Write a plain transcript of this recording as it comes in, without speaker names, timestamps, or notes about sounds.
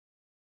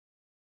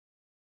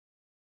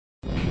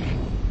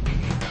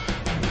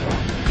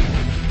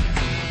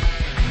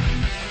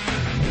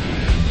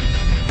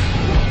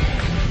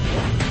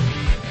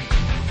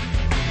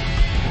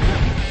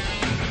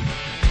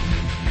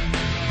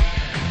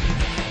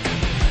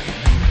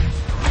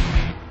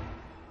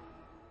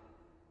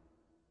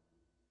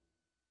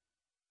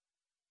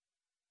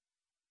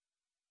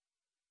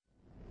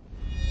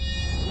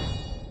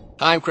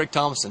Hi, I'm Craig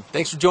Thompson.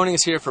 Thanks for joining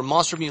us here for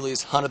Monster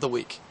Muley's Hunt of the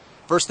Week.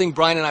 First thing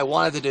Brian and I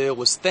wanted to do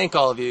was thank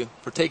all of you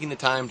for taking the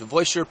time to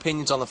voice your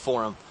opinions on the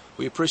forum.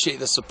 We appreciate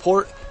the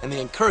support and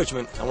the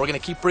encouragement, and we're going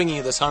to keep bringing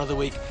you this Hunt of the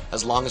Week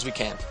as long as we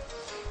can.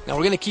 Now,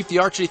 we're going to keep the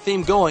archery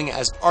theme going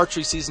as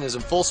archery season is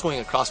in full swing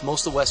across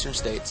most of the western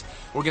states.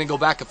 We're going to go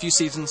back a few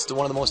seasons to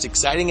one of the most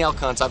exciting elk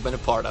hunts I've been a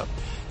part of.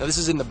 Now, this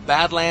is in the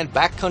Badland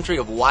backcountry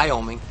of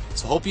Wyoming,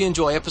 so hope you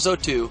enjoy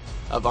episode 2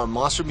 of our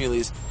Monster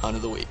Muley's Hunt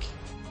of the Week.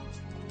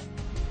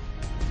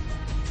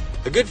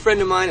 A good friend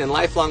of mine and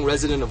lifelong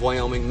resident of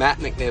Wyoming, Matt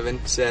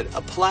McNiven, said,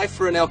 apply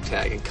for an elk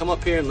tag and come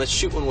up here and let's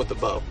shoot one with a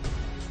bow.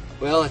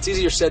 Well, it's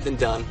easier said than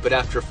done, but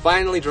after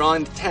finally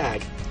drawing the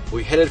tag,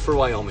 we headed for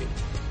Wyoming.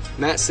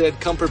 Matt said,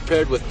 come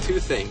prepared with two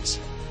things.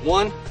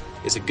 One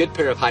is a good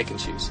pair of hiking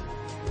shoes.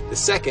 The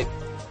second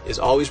is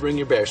always bring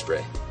your bear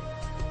spray.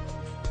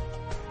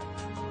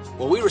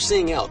 Well, we were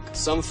seeing elk,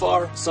 some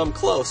far, some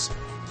close,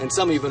 and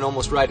some even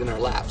almost right in our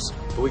laps,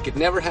 but we could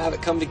never have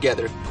it come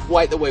together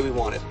quite the way we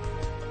wanted.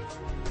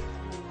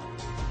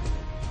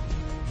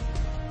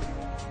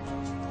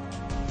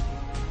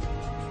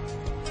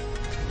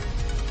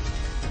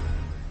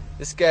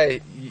 This guy,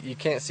 you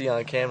can't see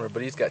on camera,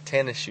 but he's got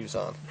tennis shoes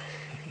on.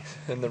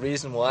 And the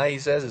reason why, he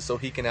says, is so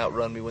he can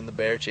outrun me when the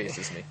bear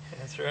chases me.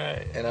 That's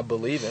right. And I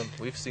believe him.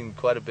 We've seen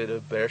quite a bit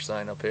of bear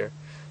sign up here.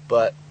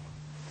 But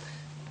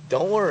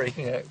don't worry.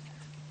 Yeah,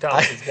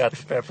 Thompson's got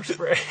the pepper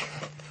spray.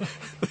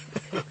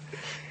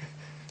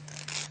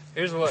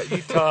 Here's what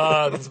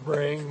Utahns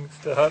bring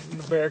to hunting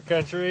the bear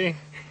country.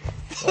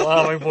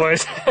 Wyoming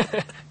boys.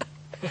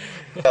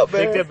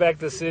 Take that back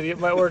to the city. It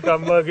might work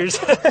on muggers.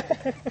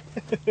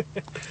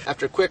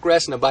 After a quick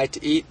rest and a bite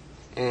to eat,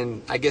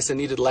 and I guess a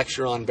needed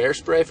lecture on bear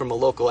spray from a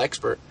local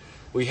expert,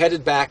 we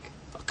headed back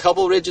a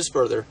couple ridges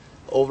further,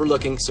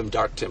 overlooking some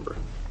dark timber.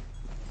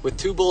 With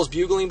two bulls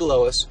bugling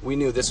below us, we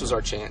knew this was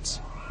our chance.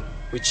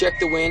 We checked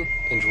the wind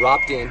and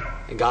dropped in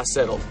and got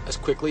settled as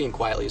quickly and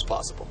quietly as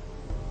possible.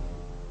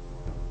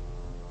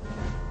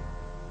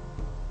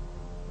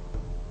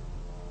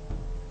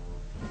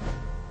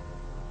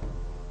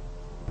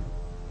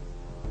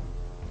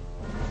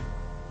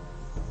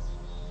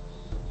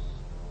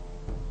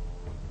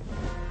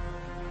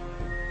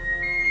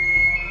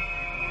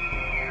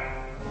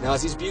 Now,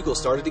 as these bugles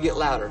started to get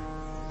louder,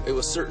 it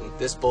was certain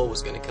this bull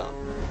was going to come.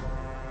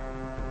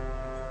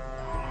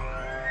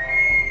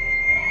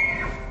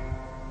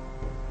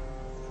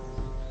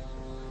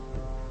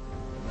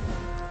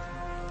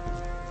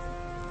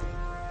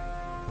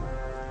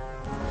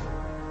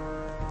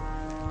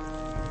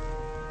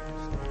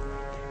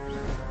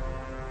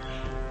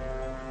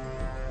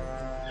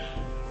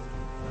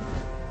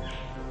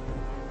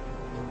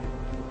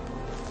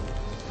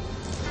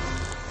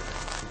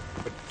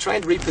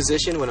 Trying to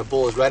reposition when a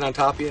bull is right on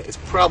top of you is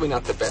probably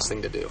not the best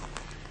thing to do.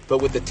 But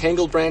with the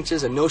tangled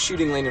branches and no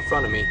shooting lane in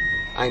front of me,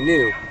 I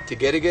knew to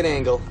get a good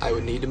angle, I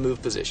would need to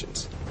move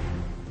positions.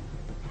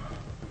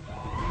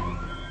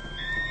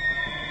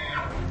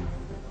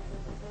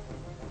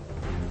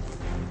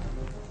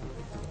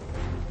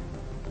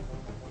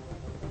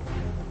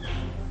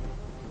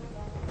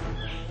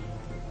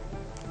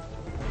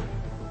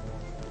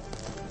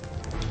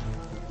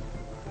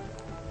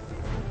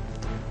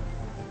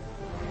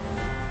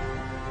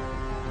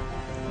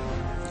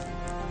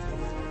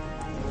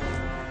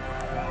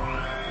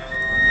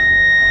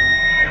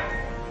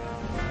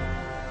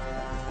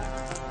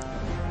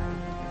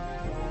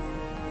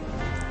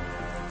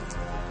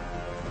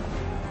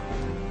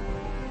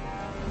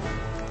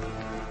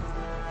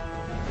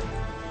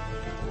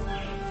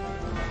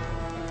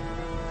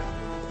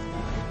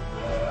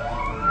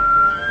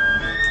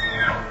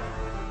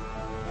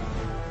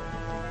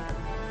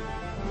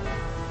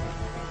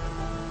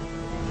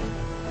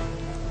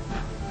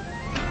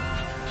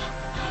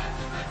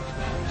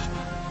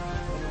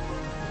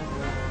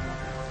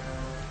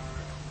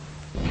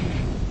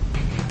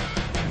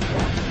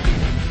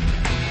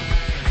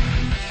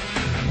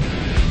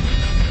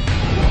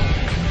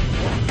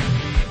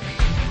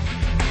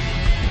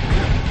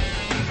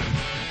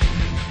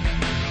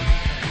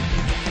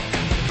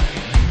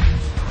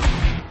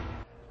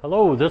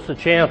 Hello, this is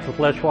Chance with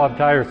Les Schwab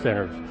Tire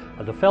Centers.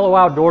 As a fellow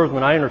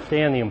outdoorsman, I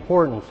understand the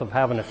importance of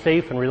having a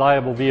safe and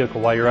reliable vehicle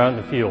while you're out in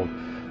the field.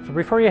 So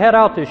before you head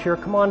out this year,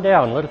 come on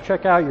down. Let us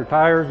check out your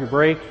tires, your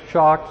brakes,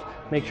 shocks.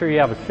 Make sure you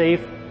have a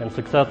safe and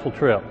successful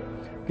trip.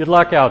 Good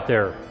luck out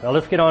there. Now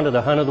let's get on to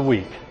the Hunt of the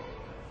Week.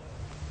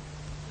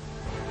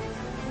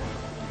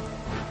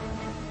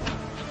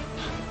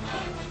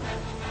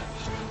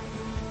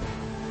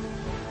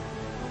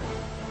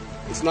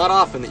 It's not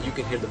often that you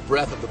can hear the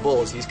breath of the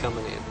bull as he's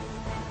coming in.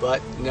 But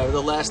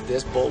nevertheless,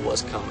 this bull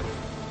was coming.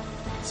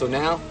 So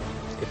now,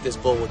 if this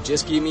bull will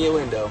just give me a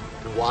window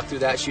and walk through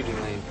that shooting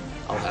lane,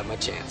 I'll have my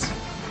chance.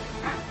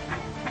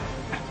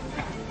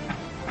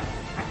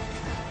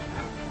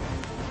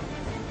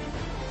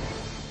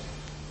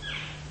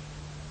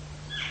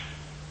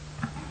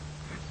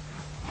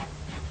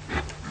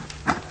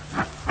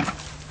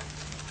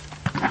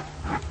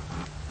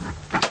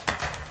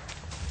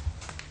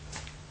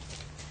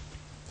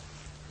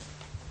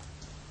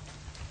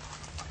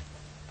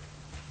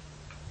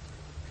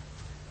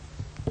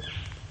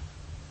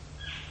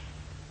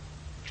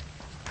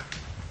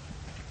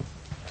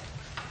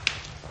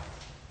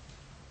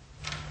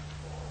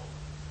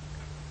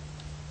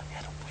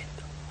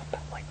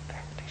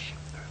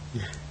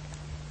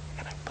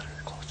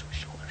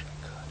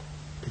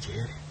 Did you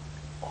hit it?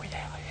 Oh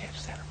yeah, I hit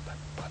center, but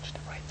punched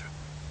it right through.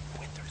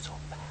 Went through so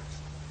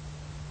fast.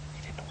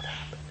 He didn't know what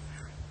happened.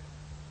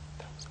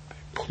 That was a big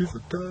ball. He's a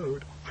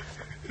toad.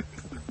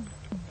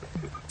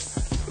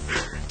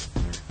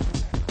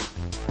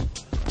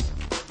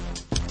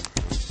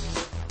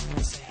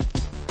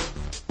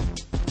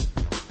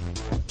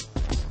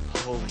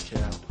 Holy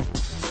cow.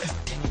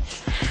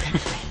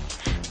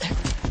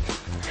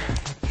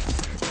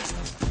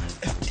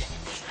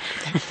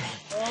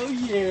 Oh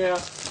yeah.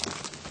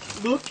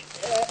 Look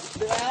at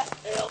that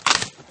elk.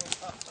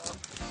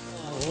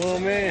 Oh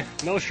man,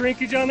 no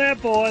shrinkage on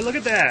that boy. Look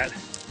at that.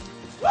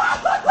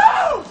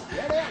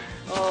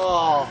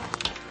 Oh.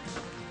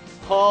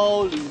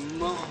 Holy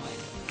moly.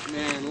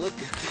 Man, look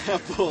at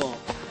that bull.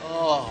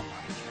 Oh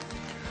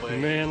my God.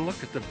 Man,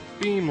 look at the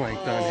beam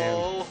length on him.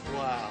 Oh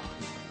wow.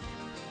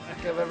 I don't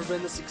think I've ever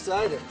been this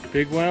excited.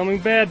 Big Wyoming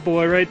bad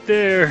boy right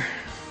there.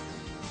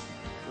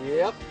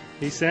 Yep.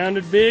 He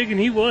sounded big and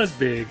he was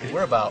big.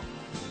 We're about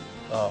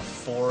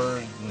 4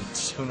 and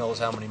who knows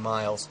how many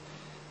miles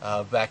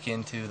back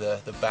into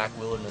the back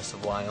wilderness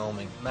of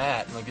Wyoming.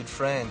 Matt, my good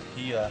friend,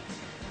 he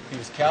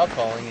was cow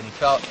calling and he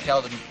called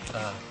him.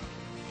 I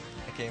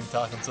can't even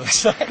talk. I'm so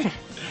excited.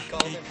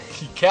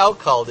 He cow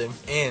called him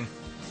in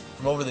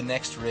from over the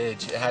next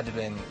ridge. It had to have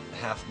been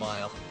half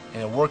mile,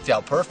 and it worked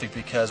out perfect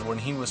because when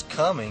he was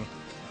coming,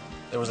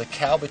 there was a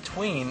cow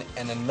between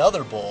and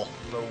another bull.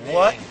 But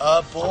what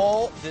a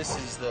bull! This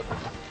is the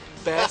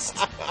best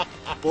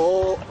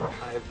bull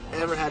I've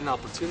ever had an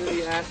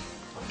opportunity at,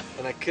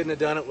 and I couldn't have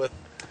done it with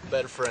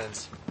better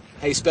friends.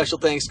 Hey, special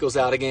thanks goes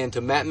out again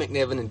to Matt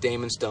McNiven and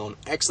Damon Stone.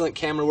 Excellent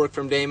camera work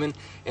from Damon,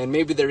 and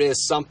maybe there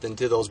is something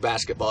to those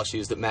basketball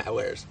shoes that Matt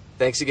wears.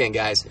 Thanks again,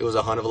 guys. It was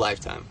a hunt of a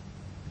lifetime.